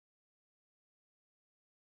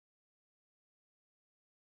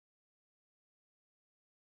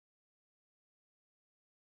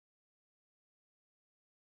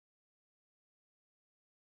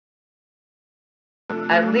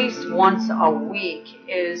at least once a week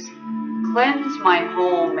is cleanse my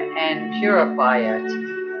home and purify it.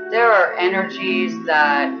 There are energies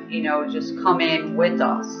that, just come in with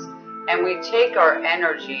us, and we take our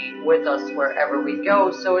energy with us wherever we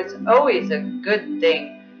go. So it's always a good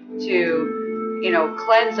thing to,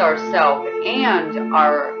 cleanse ourselves and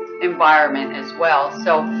our environment as well.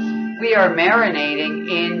 So we are marinating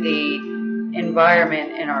in the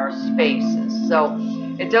environment in our spaces. So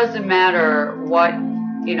it doesn't matter what,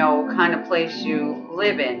 kind of place you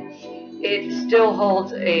live in. It still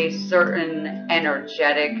holds a certain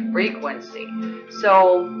energetic frequency.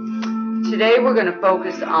 So today we're going to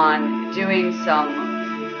focus on doing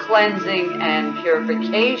some cleansing and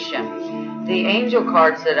purification. The angel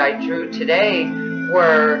cards that I drew today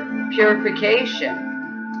were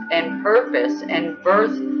purification and purpose, and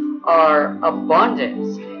birth are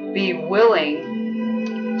abundance. Be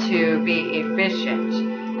willing to be efficient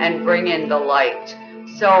and bring in the light.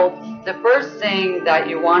 So the first thing that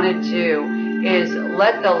you want to do is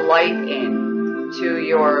let the light in to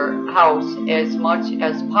your house as much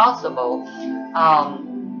as possible.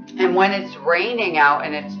 And when it's raining out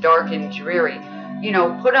and it's dark and dreary,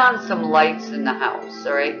 put on some lights in the house,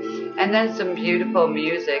 all right? And then some beautiful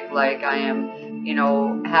music like I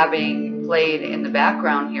am, having played in the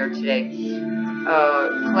background here today.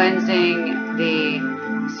 Cleansing the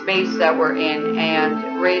space that we're in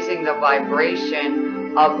and raising the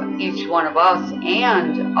vibration of each one of us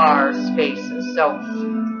and our spaces. So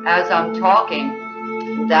as I'm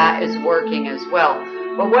talking, that is working as well.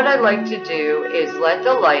 But what I like to do is let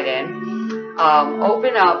the light in,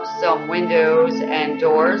 open up some windows and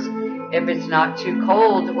doors if it's not too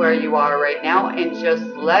cold where you are right now, and just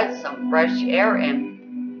let some fresh air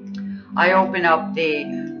in. I open up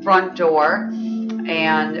the front door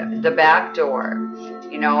and the back door,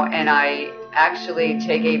 and I actually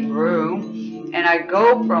take a broom and I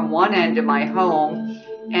go from one end of my home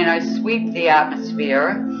and I sweep the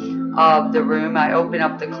atmosphere of the room. I open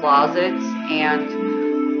up the closets and,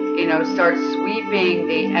 start sweeping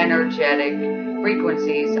the energetic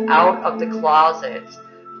frequencies out of the closets.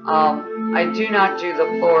 I do not do the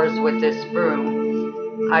floors with this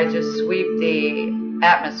broom. I just sweep the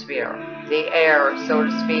atmosphere, the air, so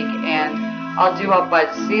to speak, and I'll do up by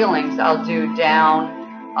the ceilings. I'll do down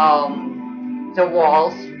the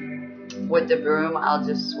walls with the broom. I'll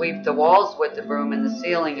just sweep the walls with the broom and the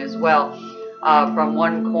ceiling as well, from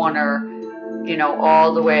one corner,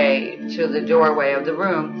 all the way to the doorway of the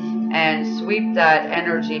room, and sweep that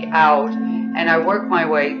energy out. And I work my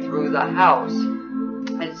way through the house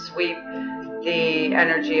and sweep the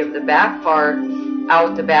energy of the back part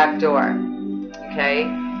out the back door. Okay,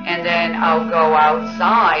 and then I'll go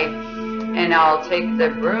outside and I'll take the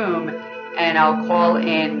broom and I'll call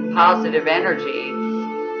in positive energy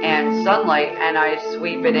and sunlight, and I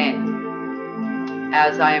sweep it in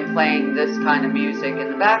as I am playing this kind of music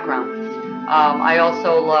in the background. I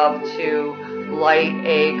also love to light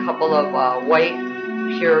a couple of white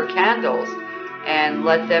pure candles and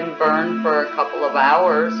let them burn for a couple of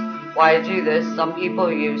hours. Why I do this, some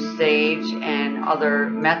people use sage and other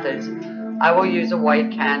methods. I will use a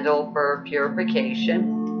white candle for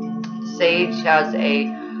purification. Sage has a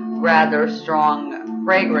rather strong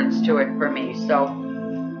fragrance to it for me, so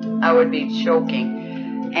I would be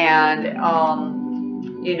choking. And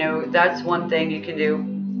that's one thing you can do.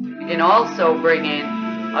 You can also bring in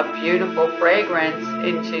a beautiful fragrance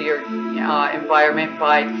into your environment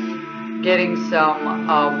by getting some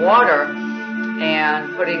water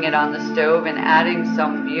and putting it on the stove and adding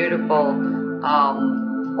some beautiful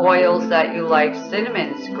oils that you like.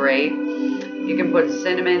 Cinnamon's great. You can put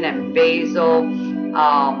cinnamon and basil,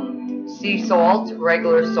 sea salt,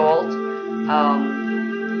 regular salt.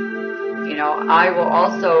 I will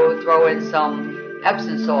also throw in some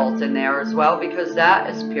Epsom salt in there as well, because that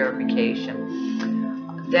is purification.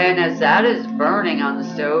 Then as that is burning on the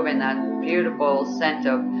stove and that beautiful scent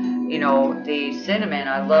of, the cinnamon,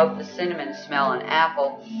 I love the cinnamon smell, and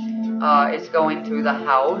apple is going through the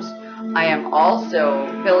house. I am also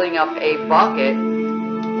filling up a bucket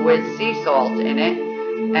with sea salt in it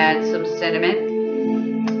and some cinnamon,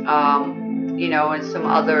 and some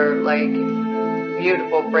other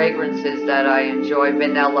beautiful fragrances that I enjoy.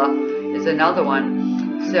 Vanilla is another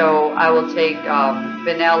one. So I will take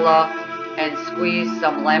vanilla and squeeze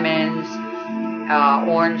some lemons,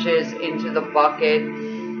 oranges into the bucket.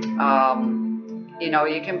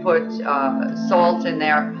 You can put salt in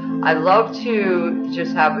there. I love to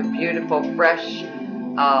just have a beautiful, fresh,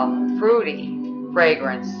 fruity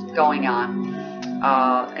fragrance going on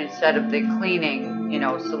instead of the cleaning,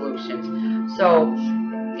 solutions. So,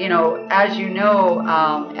 as you know,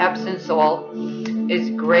 Epsom salt is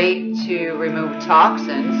great to remove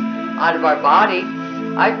toxins out of our body.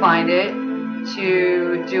 I find it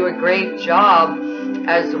to do a great job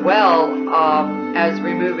as well as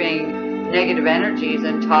removing negative energies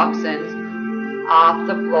and toxins off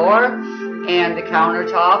the floor and the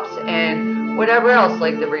countertops and whatever else,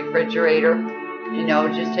 like the refrigerator. You know,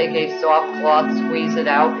 just take a soft cloth, squeeze it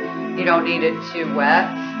out. You don't need it too wet.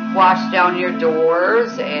 Wash down your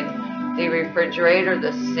doors and the refrigerator,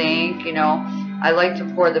 the sink. You know, I like to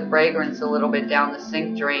pour the fragrance a little bit down the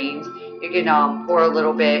sink drains. You can pour a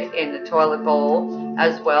little bit in the toilet bowl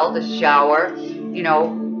as well, the shower. You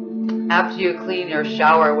know, after you clean your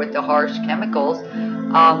shower with the harsh chemicals,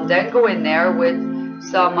 then go in there with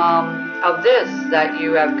some of this that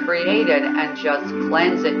you have created and just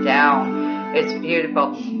cleanse it down. It's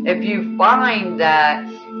beautiful. If you find that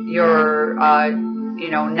your you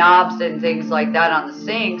know, knobs and things like that on the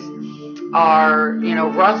sinks are, you know,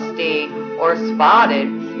 rusty or spotted,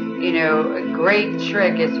 you know, a great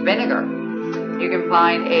trick is vinegar. You can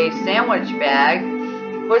find a sandwich bag,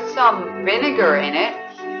 put some vinegar in it,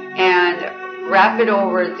 and wrap it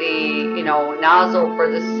over the, you know, nozzle for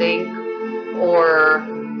the sink or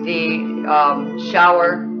the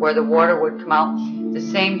shower where the water would come out. The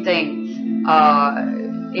same thing.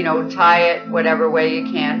 You know, tie it whatever way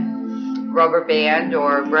you can, rubber band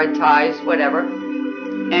or red ties, whatever,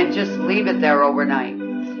 and just leave it there overnight.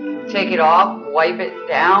 Take it off, wipe it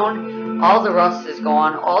down, all the rust is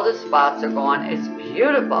gone, all the spots are gone. It's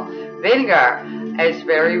beautiful. Vinegar is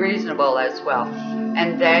very reasonable as well.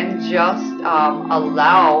 And then just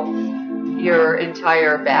allow your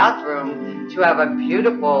entire bathroom to have a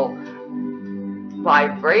beautiful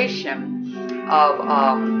vibration of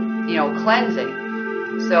you know, cleansing.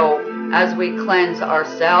 So as we cleanse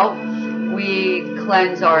ourselves, we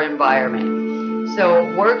cleanse our environment.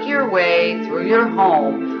 So work your way through your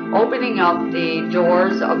home, opening up the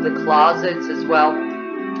doors of the closets as well.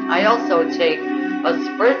 I also take a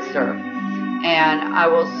spritzer and I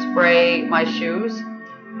will spray my shoes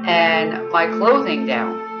and my clothing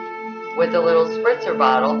down with a little spritzer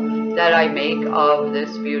bottle that I make of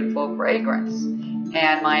this beautiful fragrance.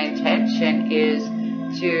 And my intention is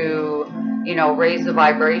to, you know, raise the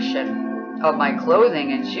vibration of my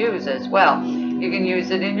clothing and shoes as well. You can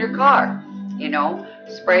use it in your car, you know,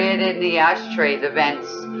 spray it in the ashtray, the vents,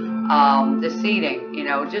 the seating, you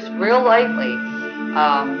know, just real lightly.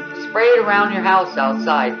 Spray it around your house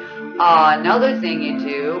outside. Another thing you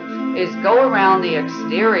do is go around the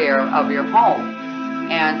exterior of your home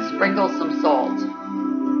and sprinkle some salt,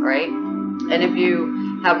 right? And if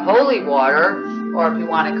you have holy water, or if you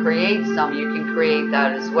want to create some, you can create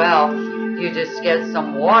that as well. You just get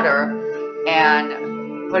some water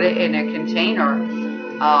and put it in a container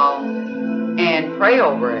and pray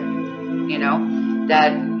over it, you know,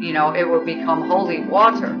 that, you know, it will become holy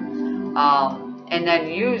water. And then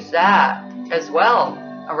use that as well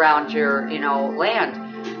around your, you know, land.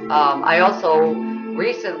 I also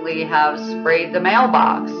recently have sprayed the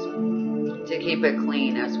mailbox to keep it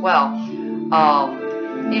clean as well.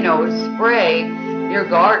 You know, spray your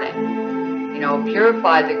garden, you know,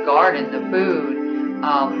 purify the garden, the food,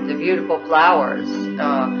 the beautiful flowers,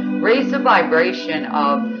 raise the vibration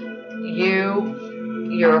of you,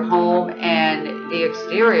 your home, and the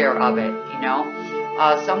exterior of it, you know.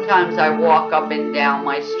 Sometimes I walk up and down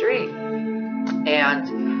my street and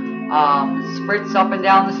spritz up and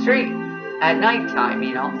down the street at nighttime,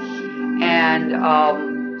 you know,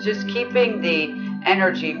 and just keeping the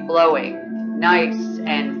energy flowing nice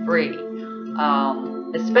and free,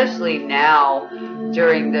 especially now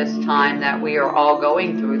during this time that we are all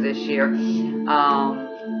going through this year.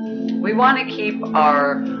 We want to keep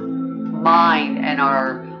our mind and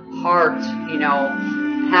our heart, you know,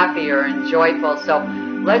 happier and joyful. So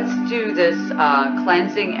let's do this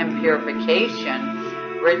cleansing and purification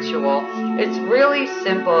ritual. It's really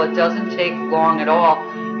simple. It doesn't take long at all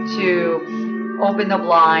to open the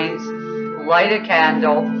blinds, light a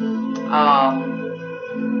candle,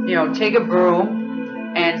 you know, take a broom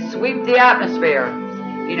and sweep the atmosphere,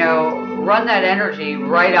 you know, run that energy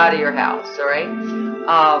right out of your house, all right?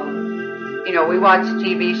 You know, we watch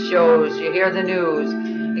TV shows, you hear the news,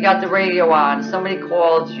 you got the radio on, somebody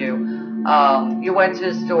called you, you went to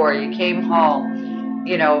the store, you came home,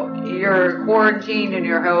 you know, you're quarantined in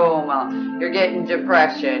your home, you're getting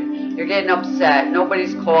depression, you're getting upset,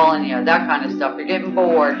 nobody's calling you, that kind of stuff. You're getting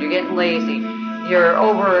bored, you're getting lazy, you're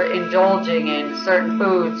overindulging in certain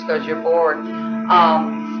foods because you're bored.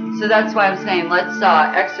 So that's why I'm saying let's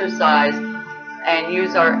exercise and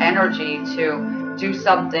use our energy to do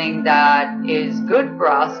something that is good for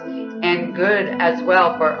us and good as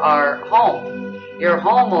well for our home. your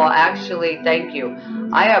home will actually thank you.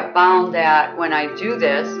 I have found that when I do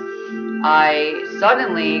this, I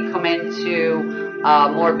suddenly come into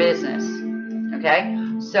more business. Okay,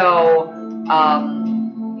 so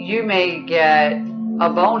you may get a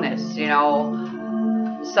bonus, you know,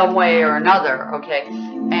 some way or another. Okay,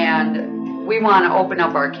 and we want to open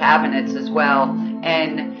up our cabinets as well,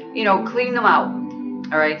 and you know, clean them out.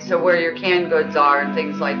 All right, so where your canned goods are and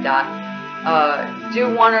things like that.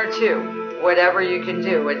 Do one or two, whatever you can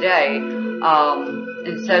do a day,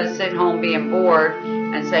 instead of sitting home being bored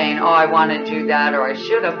and saying, oh, I want to do that or I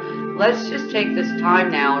should have. Let's just take this time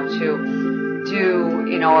now to do,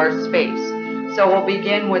 you know, our space. So we'll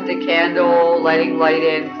begin with the candle, letting light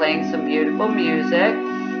in, playing some beautiful music,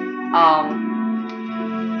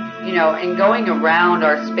 you know, and going around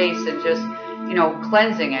our space and just, you know,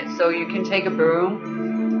 cleansing it. So you can take a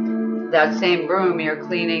broom, that same broom, you're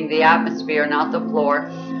cleaning the atmosphere, not the floor.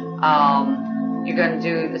 You're going to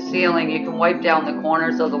do the ceiling. You can wipe down the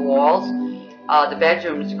corners of the walls. The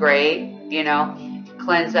bedroom's great, you know,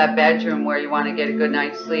 cleanse that bedroom where you want to get a good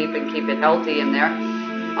night's sleep and keep it healthy in there.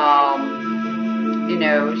 You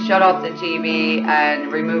know, shut off the TV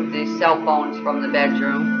and remove the cell phones from the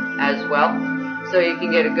bedroom as well, so you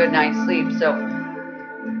can get a good night's sleep. So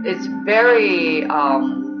it's very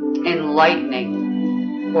enlightening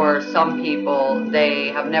for some people. They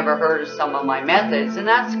have never heard of some of my methods, and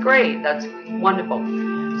that's great. That's wonderful.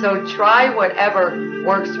 So try whatever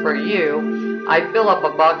works for you. I fill up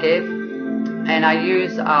a bucket and I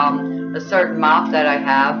use a certain mop that I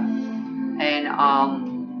have, and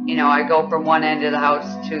you know, I go from one end of the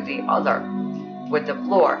house to the other with the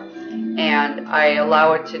floor, and I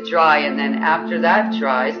allow it to dry, and then after that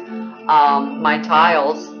dries, my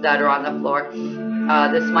tiles that are on the floor,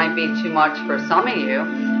 this might be too much for some of you,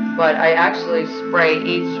 but I actually spray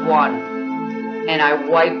each one and I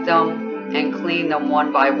wipe them and clean them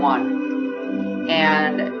one by one,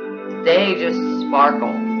 and they just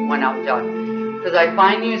sparkle when I'm done. Because I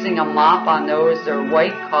find using a mop on those, they're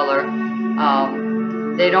white color,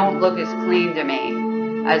 they don't look as clean to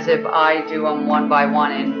me as if I do them one by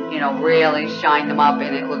one and, you know, really shine them up,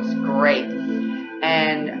 and it looks great.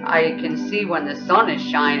 And I can see when the sun is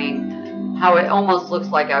shining how it almost looks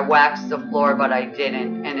like I waxed the floor, but I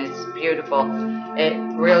didn't, and it's beautiful. It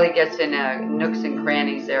really gets in nooks and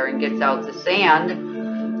crannies there and gets out the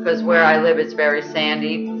sand, because where I live it's very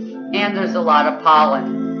sandy, and there's a lot of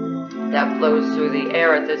pollen that flows through the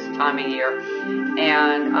air at this time of year,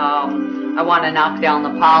 and I want to knock down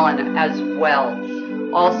the pollen as well.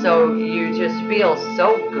 Also, you just feel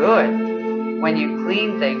so good when you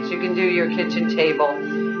clean things. You can do your kitchen table,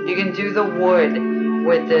 you can do the wood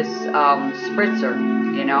with this spritzer,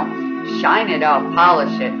 you know, shine it up,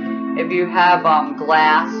 polish it. If you have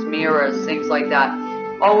glass, mirrors, things like that,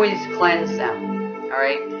 always cleanse them. All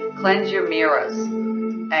right, cleanse your mirrors,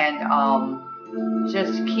 and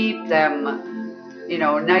just keep them, you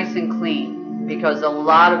know, nice and clean, because a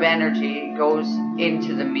lot of energy goes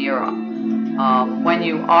into the mirror. When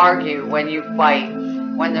you argue, when you fight,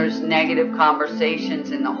 when there's negative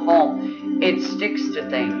conversations in the home, it sticks to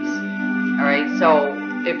things. All right, so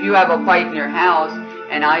if you have a fight in your house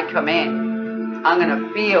and I come in, I'm going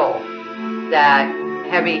to feel that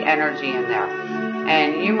heavy energy in there.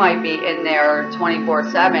 And you might be in there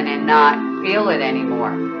 24/7 and not feel it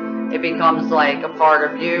anymore. It becomes like a part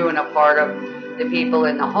of you and a part of the people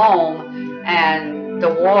in the home, and the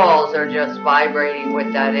walls are just vibrating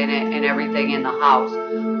with that in it and everything in the house.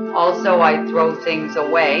 Also, I throw things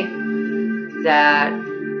away that,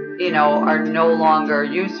 you know, are no longer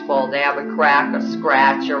useful. They have a crack, a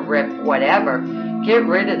scratch, a rip, whatever. Get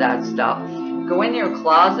rid of that stuff. Go in your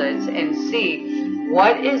closets and see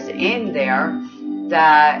what is in there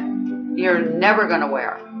that you're never going to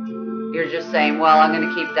wear. You're just saying, well, I'm going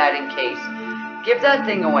to keep that in case. Give that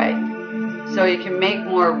thing away so you can make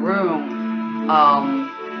more room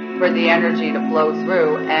for the energy to flow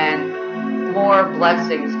through, and more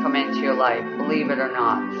blessings come into your life, believe it or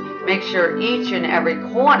not. Make sure each and every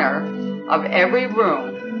corner of every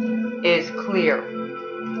room is clear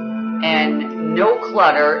and no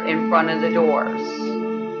clutter in front of the doors.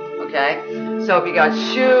 Okay? So if you got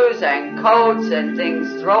shoes and coats and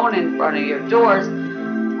things thrown in front of your doors,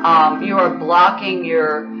 you are blocking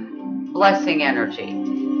your blessing energy.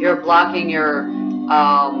 You're blocking your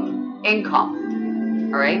income.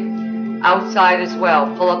 All right? Outside as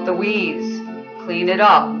well, pull up the weeds, clean it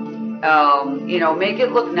up. You know, make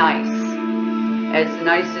it look nice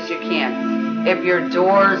as you can. If your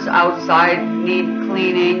doors outside need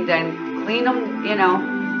cleaning, then clean them. You know,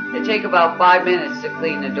 they take about 5 minutes to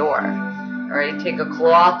clean the door. All right, take a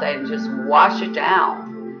cloth and just wash it down.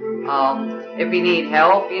 if you need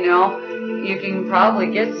help, you know, you can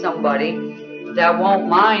probably get somebody that won't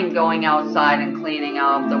mind going outside and cleaning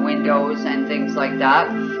out the windows and things like that,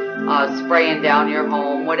 spraying down your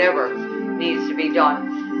home, whatever needs to be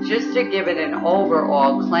done, just to give it an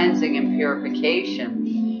overall cleansing and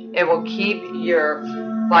purification. It will keep your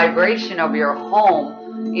vibration of your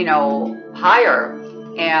home, you know, higher,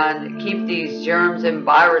 and keep these germs and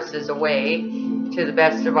viruses away to the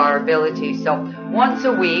best of our ability. So once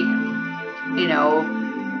a week, you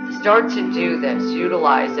know, start to do this,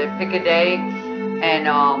 utilize it, pick a day and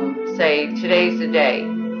say, today's the day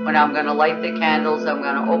when I'm going to light the candles, I'm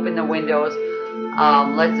going to open the windows,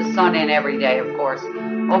 let the sun in every day, of course.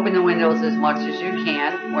 Open the windows as much as you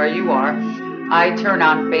can where you are. I turn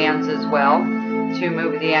on fans as well to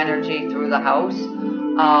move the energy through the house.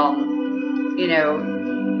 You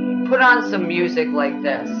know, put on some music like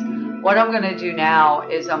this. What I'm going to do now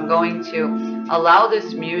is I'm going to allow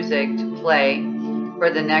this music to play for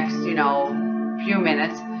the next, you know, few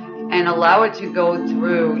minutes, and allow it to go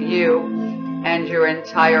through you and your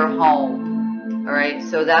entire home. All right,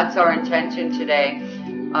 so that's our intention today,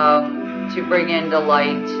 to bring in the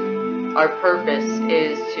light. Our purpose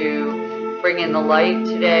is to bring in the light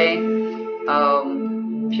today,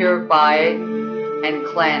 purify and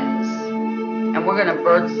cleanse. And we're going to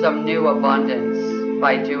birth some new abundance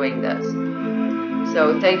by doing this.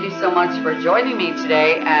 So thank you so much for joining me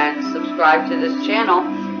today, and subscribe to this channel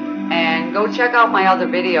and go check out my other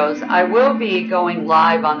videos. I will be going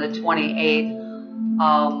live on the 28th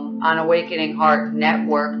on Awakening Heart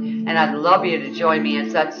Network, and I'd love you to join me.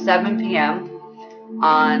 It's at 7 p.m.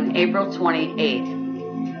 on April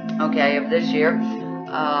 28th, okay, of this year.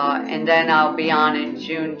 And then I'll be on in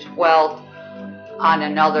June 12th on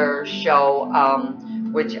another show,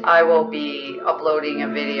 which I will be uploading a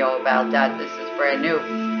video about that. This is brand new.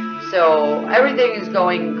 So everything is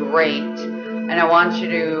going great, and I want you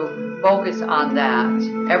to focus on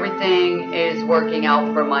that. Everything is working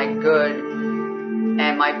out for my good,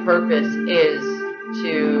 and my purpose is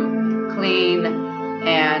to clean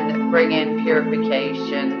and bring in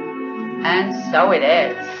purification. And so it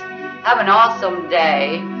is. Have an awesome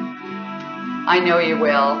day. I know you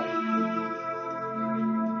will.